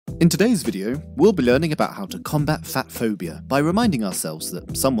In today's video, we'll be learning about how to combat fat phobia by reminding ourselves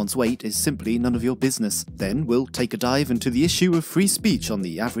that someone's weight is simply none of your business. Then we'll take a dive into the issue of free speech on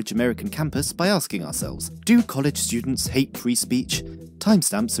the average American campus by asking ourselves, do college students hate free speech?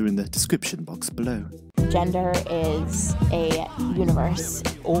 Timestamps are in the description box below. Gender is a universe.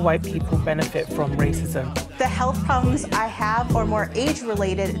 All white people benefit from racism. The health problems I have are more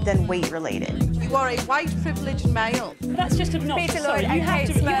age-related than weight-related. You are a white privileged male. That's just obnoxious. Sorry, you have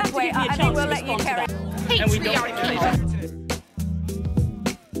to give me a chance to respond to that.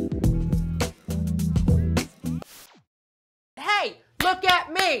 Hey, look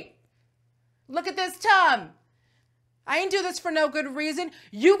at me. Look at this tum. I ain't do this for no good reason.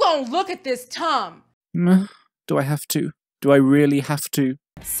 You gonna look at this tum. Do I have to? Do I really have to?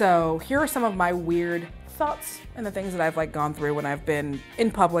 So here are some of my weird thoughts and the things that I've gone through when I've been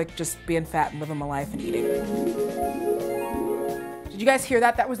in public, just being fat and living my life and eating. Did you guys hear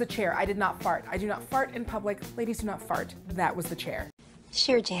that? That was the chair. I did not fart. I do not fart in public. Ladies do not fart. That was the chair.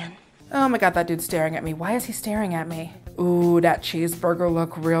 Sure, Jan. Oh my God, that dude's staring at me. Why is he staring at me? Ooh, that cheeseburger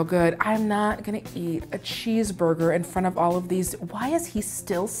looked real good. I'm not gonna eat a cheeseburger in front of all of these. Why is he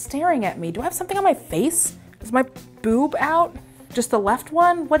still staring at me? Do I have something on my face? Is my boob out? Just the left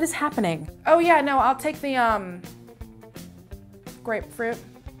one? What is happening? Oh yeah, no, I'll take the grapefruit.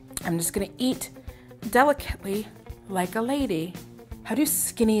 I'm just gonna eat delicately like a lady. How do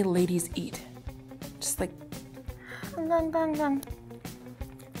skinny ladies eat? Just like, oh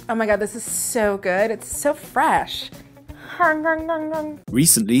my God, this is so good. It's so fresh.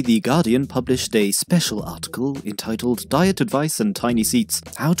 Recently, The Guardian published a special article entitled Diet Advice and Tiny Seats,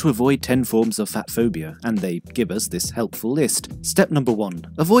 How to Avoid 10 Forms of Fat Phobia, and they give us this helpful list. Step number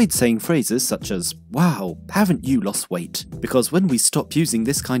 1. Avoid saying phrases such as, wow, haven't you lost weight? Because when we stop using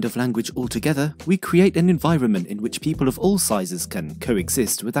this kind of language altogether, we create an environment in which people of all sizes can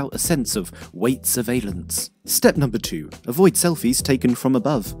coexist without a sense of weight surveillance. Step number 2. Avoid selfies taken from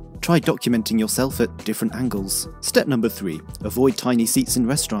above. Try documenting yourself at different angles. Step number 3. Avoid tiny seats in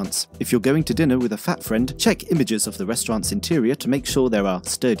restaurants. If you're going to dinner with a fat friend, check images of the restaurant's interior to make sure there are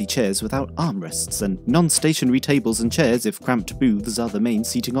sturdy chairs without armrests and non-stationary tables and chairs if cramped booths are the main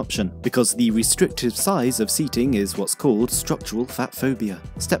seating option, because the restrictive size of seating is what's called structural fat phobia.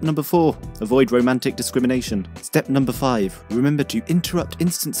 Step number 4. Avoid romantic discrimination. Step number 5. Remember to interrupt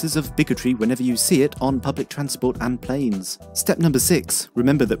instances of bigotry whenever you see it on public transport and planes. Step number 6.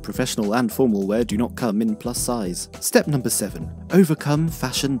 Remember that professional and formal wear do not come in plus size. Step number 7. Overcome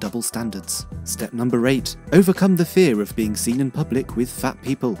fashion double standards. Step number 8. Overcome the fear of being seen in public with fat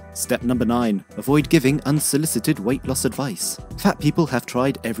people. Step number 9. Avoid giving unsolicited weight loss advice. Fat people have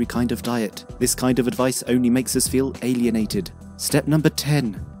tried every kind of diet. This kind of advice only makes us feel alienated. Step number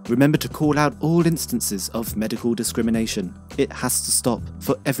 10. Remember to call out all instances of medical discrimination. It has to stop,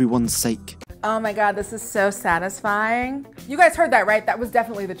 for everyone's sake. Oh my God, this is so satisfying. You guys heard that, right? That was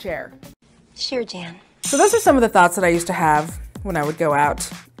definitely the chair. Sure, Jan. So those are some of the thoughts that I used to have when I would go out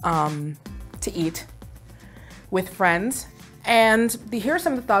to eat with friends. And here are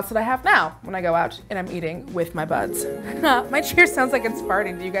some of the thoughts that I have now when I go out and I'm eating with my buds. My chair sounds like it's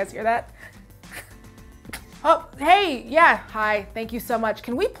farting. Do you guys hear that? Oh, hey, yeah, hi, thank you so much.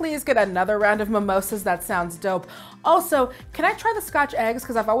 Can we please get another round of mimosas? That sounds dope. Also, can I try the Scotch eggs?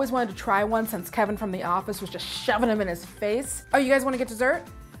 Because I've always wanted to try one since Kevin from The Office was just shoving them in his face. Oh, you guys want to get dessert?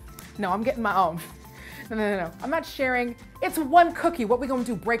 No, I'm getting my own. No. I'm not sharing. It's one cookie. What we gonna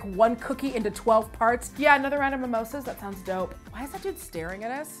do, break one cookie into 12 parts? Yeah, another round of mimosas? That sounds dope. Why is that dude staring at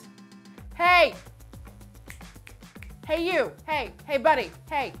us? Hey! Hey you, hey buddy,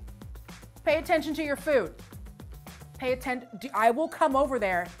 hey. Pay attention to your food. Pay attention. I will come over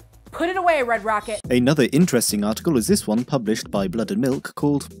there. Put it away, Red Rocket. Another interesting article is this one published by Blood and Milk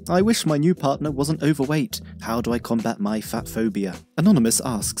called I Wish My New Partner Wasn't Overweight. How do I combat my fat phobia? Anonymous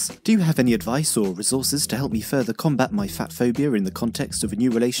asks, do you have any advice or resources to help me further combat my fat phobia in the context of a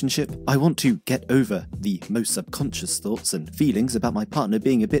new relationship? I want to get over the most subconscious thoughts and feelings about my partner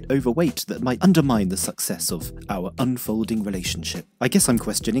being a bit overweight that might undermine the success of our unfolding relationship. I guess I'm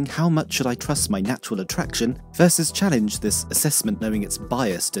questioning how much should I trust my natural attraction versus challenge this assessment knowing it's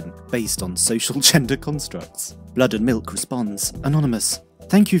biased and based on social gender constructs. Blood and Milk responds, Anonymous,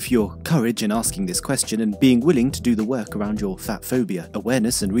 Thank you for your courage in asking this question and being willing to do the work around your fat phobia.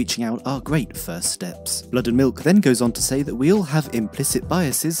 Awareness and reaching out are great first steps. Blood and Milk then goes on to say that we all have implicit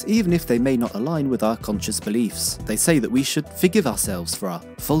biases even if they may not align with our conscious beliefs. They say that we should forgive ourselves for our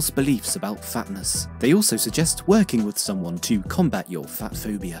false beliefs about fatness. They also suggest working with someone to combat your fat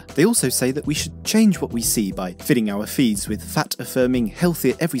phobia. They also say that we should change what we see by filling our feeds with fat-affirming,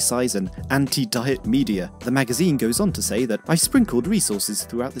 healthy at every size and anti-diet media. The magazine goes on to say that I've sprinkled resources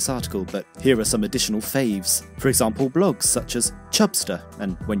references throughout this article, but here are some additional faves. For example, blogs such as Chubster,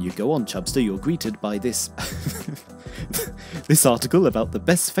 and when you go on Chubster, you're greeted by this this article about the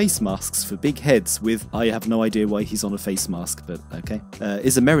best face masks for big heads with, I have no idea why he's on a face mask, but okay.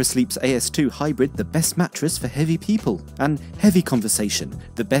 Is Amerisleep's AS2 Hybrid the best mattress for heavy people? And Heavy Conversation,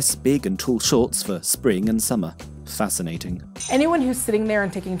 the best big and tall shorts for spring and summer. Fascinating. Anyone who's sitting there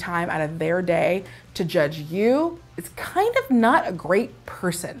and taking time out of their day to judge you is kind of not a great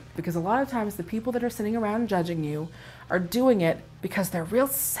person, because a lot of times the people that are sitting around judging you are doing it because they're real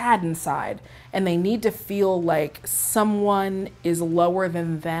sad inside and they need to feel like someone is lower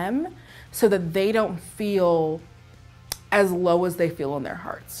than them so that they don't feel as low as they feel in their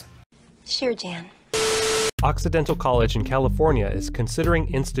hearts. Sure, Jan. Occidental College in California is considering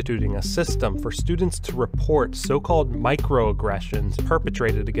instituting a system for students to report so-called microaggressions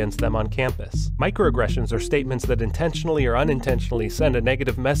perpetrated against them on campus. Microaggressions are statements that intentionally or unintentionally send a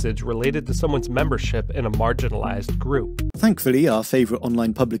negative message related to someone's membership in a marginalized group. Thankfully, our favourite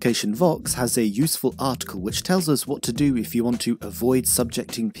online publication Vox has a useful article which tells us what to do if you want to avoid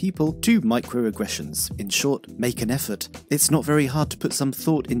subjecting people to microaggressions. In short, make an effort. It's not very hard to put some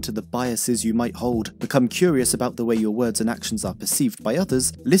thought into the biases you might hold, become curious about the way your words and actions are perceived by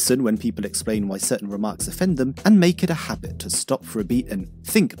others, listen when people explain why certain remarks offend them, and make it a habit to stop for a beat and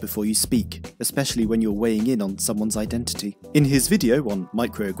think before you speak, especially when you're weighing in on someone's identity. In his video on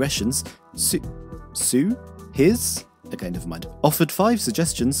microaggressions, offered 5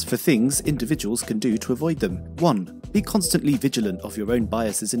 suggestions for things individuals can do to avoid them. 1. Be constantly vigilant of your own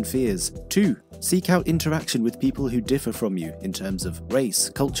biases and fears. 2. Seek out interaction with people who differ from you in terms of race,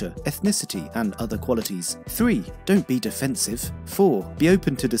 culture, ethnicity, and other qualities. 3. Don't be defensive. 4. Be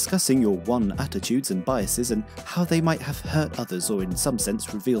open to discussing your attitudes and biases and how they might have hurt others or in some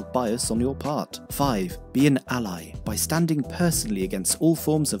sense revealed bias on your part. 5. Be an ally by standing personally against all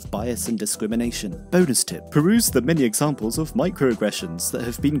forms of bias and discrimination. Bonus tip: peruse the many examples of microaggressions that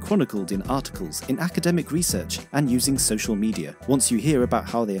have been chronicled in articles, in academic research, and using social media. Once you hear about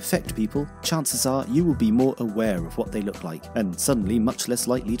how they affect people, chances are you will be more aware of what they look like, and suddenly much less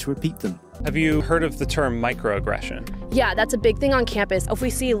likely to repeat them. Have you heard of the term microaggression? Yeah, that's a big thing on campus. If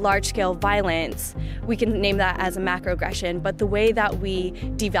we see large-scale violence, we can name that as a macroaggression, but the way that we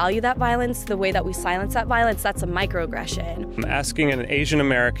devalue that violence, the way that we silence that violence, that's a microaggression. I'm asking an Asian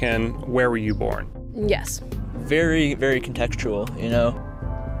American, where were you born? Yes. Very, very contextual, you know?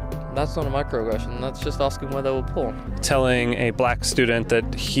 That's not a microaggression, that's just asking where they were born. Telling a black student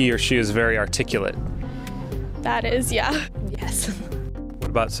that he or she is very articulate. That is, yeah. Yes. What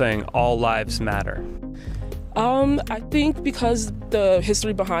about saying all lives matter? I think because the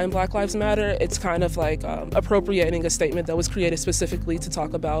history behind Black Lives Matter, it's kind of like appropriating a statement that was created specifically to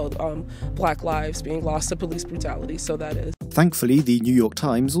talk about Black lives being lost to police brutality, so that is. Thankfully, the New York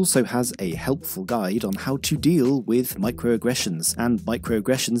Times also has a helpful guide on how to deal with microaggressions, and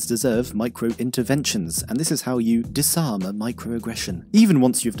microaggressions deserve micro-interventions, and this is how you disarm a microaggression. Even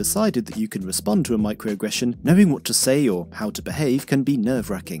once you've decided that you can respond to a microaggression, knowing what to say or how to behave can be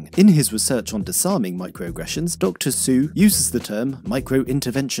nerve-wracking. In his research on disarming microaggressions, Dr. Sjw uses the term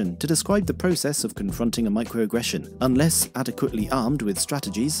micro-intervention to describe the process of confronting a microaggression. Unless adequately armed with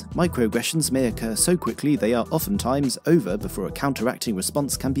strategies, microaggressions may occur so quickly they are oftentimes over before a counteracting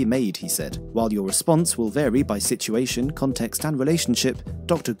response can be made, he said. While your response will vary by situation, context, and relationship,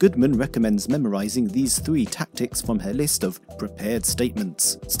 Dr. Goodman recommends memorizing these 3 tactics from her list of prepared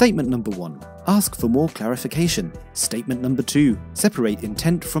statements. Statement number 1. Ask for more clarification. Statement number 2. Separate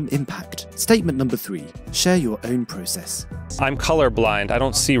intent from impact. Statement number 3. Share your own process. I'm colorblind. I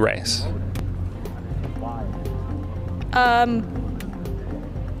don't see race.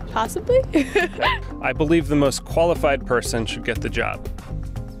 Possibly? I believe the most qualified person should get the job.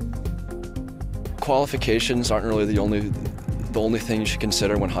 Qualifications aren't really the only thing you should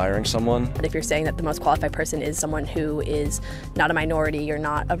consider when hiring someone. If you're saying that the most qualified person is someone who is not a minority or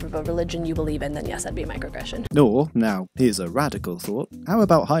not of a religion you believe in, then yes, that'd be a microaggression. Or, now, here's a radical thought. How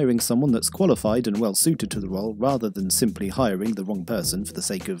about hiring someone that's qualified and well suited to the role rather than simply hiring the wrong person for the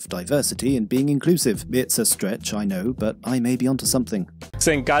sake of diversity and being inclusive? It's a stretch, I know, but I may be onto something.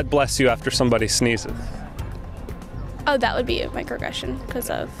 Saying God bless you after somebody sneezes. Oh, that would be a microaggression because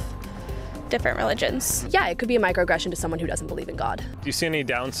of different religions. Yeah, it could be a microaggression to someone who doesn't believe in God. Do you see any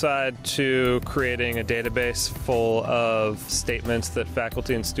downside to creating a database full of statements that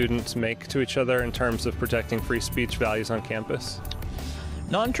faculty and students make to each other in terms of protecting free speech values on campus?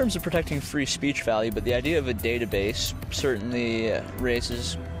 Not in terms of protecting free speech value, but the idea of a database certainly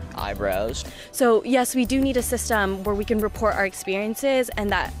raises eyebrows. So yes, we do need a system where we can report our experiences, and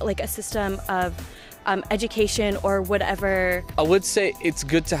that like a system of education or whatever. I would say it's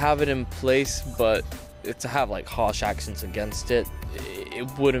good to have it in place, but to have like harsh actions against it, it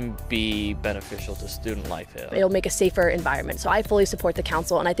wouldn't be beneficial to student life here. It'll make a safer environment. So I fully support the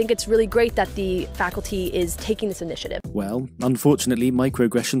council, and I think it's really great that the faculty is taking this initiative. Well, unfortunately,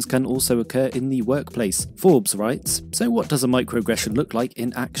 microaggressions can also occur in the workplace. Forbes writes, "So what does a microaggression look like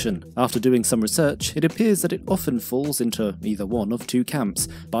in action? After doing some research, it appears that it often falls into either one of two camps: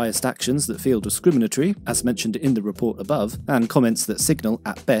 biased actions that feel discriminatory, as mentioned in the report above, and comments that signal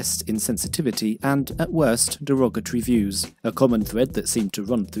at best insensitivity and at worst derogatory views. A common thread that seemed to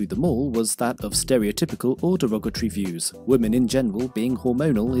run through them all was that of stereotypical or derogatory views. Women in general being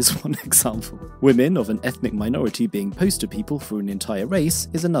hormonal is one example. Women of an ethnic minority being poster people for an entire race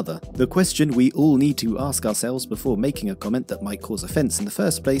is another. The question we all need to ask ourselves before making a comment that might cause offence in the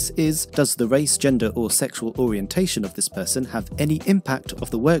first place is, does the race, gender or sexual orientation of this person have any impact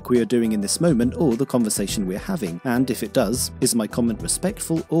of the work we are doing in this moment or the conversation we're having? And if it does, is my comment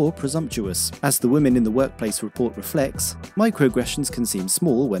respectful or presumptuous? As the Women in the Workplace report reflects, microaggressions can seem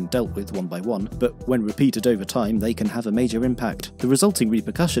small when dealt with one by one, but when repeated over time they can have a major impact. The resulting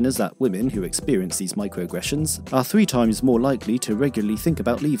repercussion is that women who experience these microaggressions are 3 times more likely to regularly think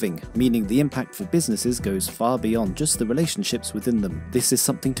about leaving, meaning the impact for businesses goes far beyond just the relationships within them. This is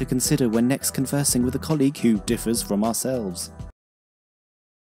something to consider when next conversing with a colleague who differs from ourselves."